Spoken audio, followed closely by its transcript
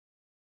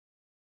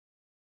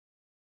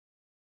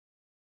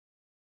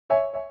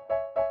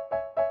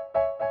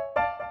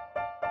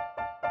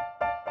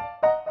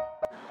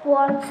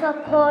Once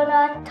upon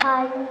a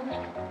time,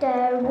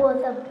 there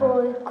was a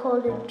boy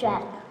called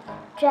Jack.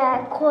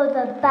 Jack was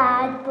a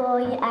bad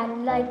boy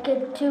and liked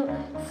to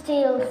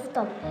steal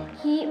stuff.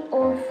 He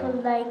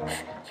also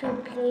likes to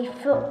play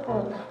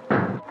football.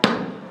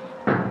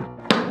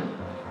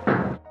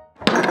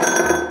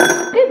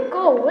 Good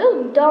goal,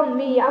 well done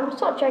me. I'm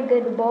such a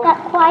good boy.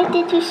 Jack, why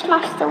did you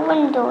smash the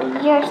window?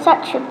 You're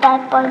such a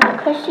bad boy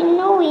because you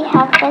know we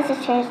have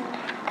visitors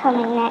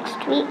coming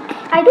next week.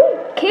 I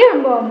don't care,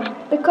 Mum,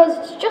 because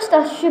it's just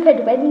a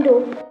stupid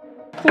window.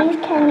 Please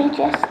can we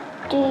just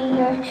do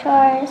your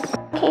chores?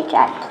 Okay,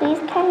 Jack, please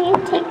can you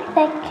take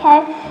the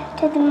cow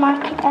to the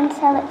market and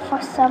sell it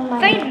for some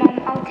money? Fine, Mum,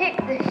 I'll take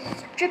the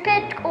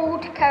stupid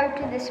old cow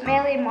to the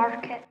smelly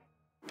market.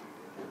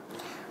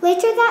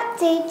 Later that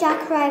day,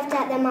 Jack arrived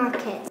at the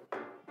market.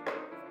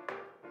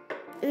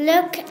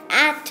 Look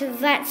at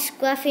that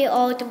scruffy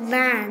old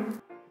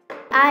man.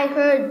 I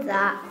heard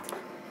that.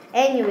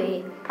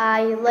 Anyway,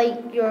 I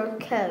like your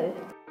cow.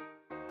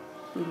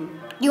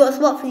 You want to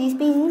swap for these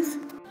beans?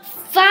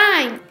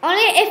 Fine,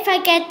 only if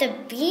I get the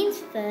beans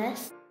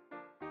first.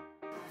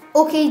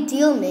 Okay,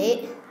 deal,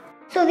 mate.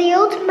 So the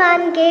old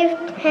man gave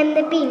him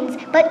the beans,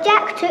 but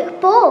Jack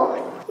took both.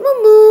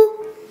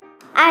 Moo-moo.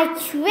 I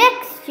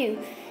tricked you.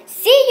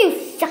 See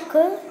you,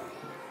 sucker.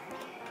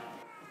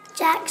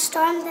 Jack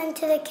stormed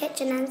into the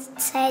kitchen and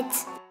said,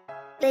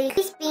 "Bake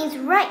these beans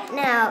right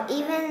now,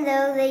 even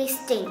though they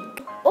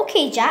stink."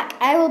 Okay, Jack,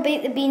 I will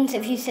bake the beans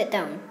if you sit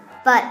down.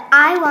 But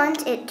I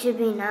want it to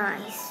be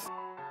nice.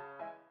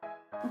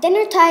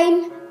 Dinner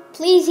time.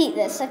 Please eat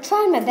this. I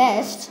tried my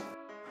best.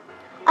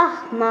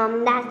 Oh,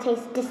 Mom, that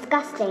tastes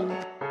disgusting.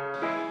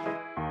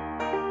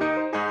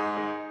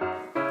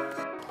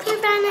 He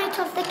ran out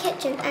of the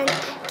kitchen and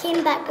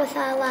came back with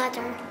a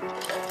ladder.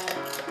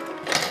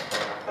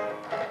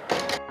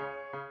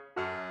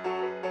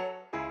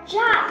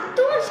 Jack,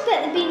 don't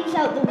spit the beans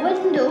out the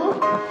window.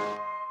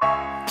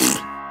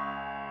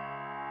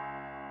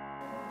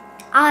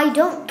 I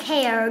don't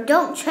care.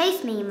 Don't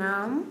chase me,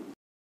 Mom.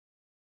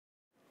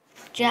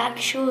 Jack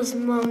shows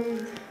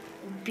Mum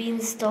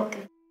Beanstalk.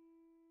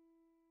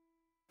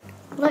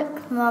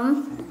 Look,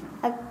 Mum,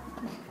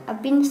 a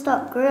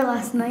beanstalk grew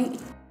last night.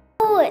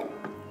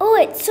 Oh,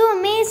 it's so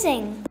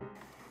amazing.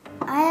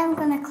 I am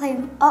going to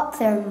climb up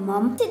there,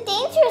 Mum. It's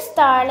dangerous,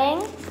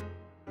 darling.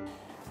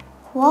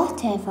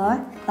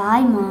 Whatever.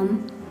 Bye,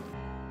 Mum.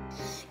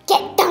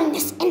 Get down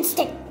this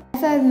instant.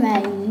 Never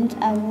mind.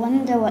 I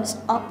wonder what's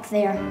up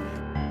there.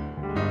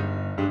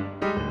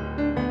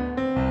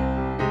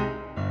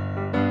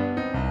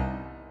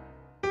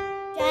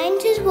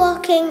 Giant is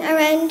walking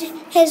around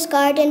his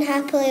garden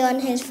happily on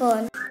his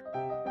phone.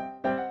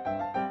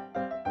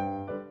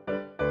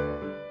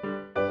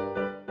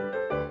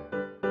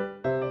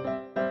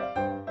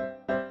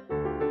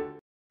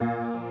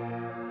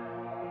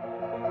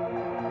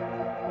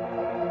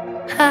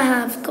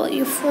 Haha, I've got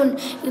your phone.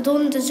 You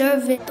don't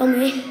deserve it,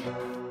 dummy.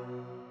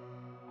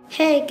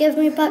 Hey, give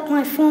me back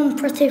my phone,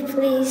 pretty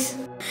please.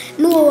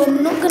 No,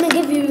 I'm not gonna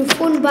give you your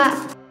phone back.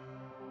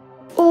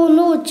 Oh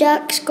no,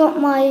 Jack's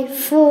got my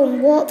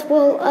phone. What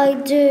will I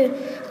do?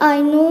 I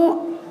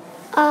know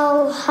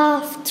I'll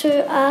have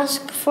to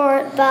ask for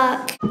it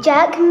back.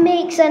 Jack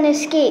makes an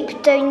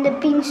escape down the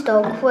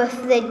beanstalk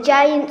with the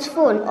giant's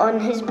phone on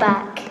his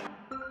back.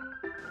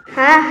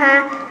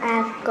 Haha,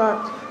 I've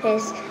got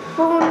his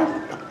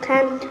phone.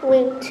 Can't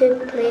wait to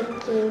play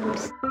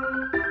games.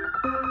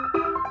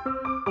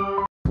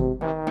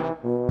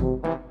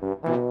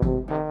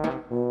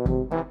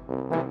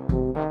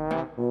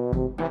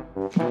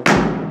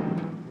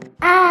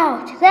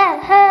 Ouch,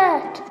 that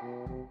hurt.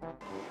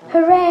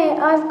 Hooray,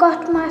 I've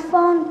got my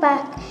phone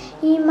back.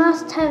 He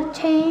must have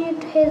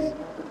changed his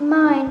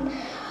mind.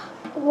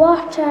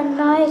 What a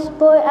nice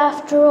boy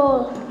after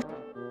all.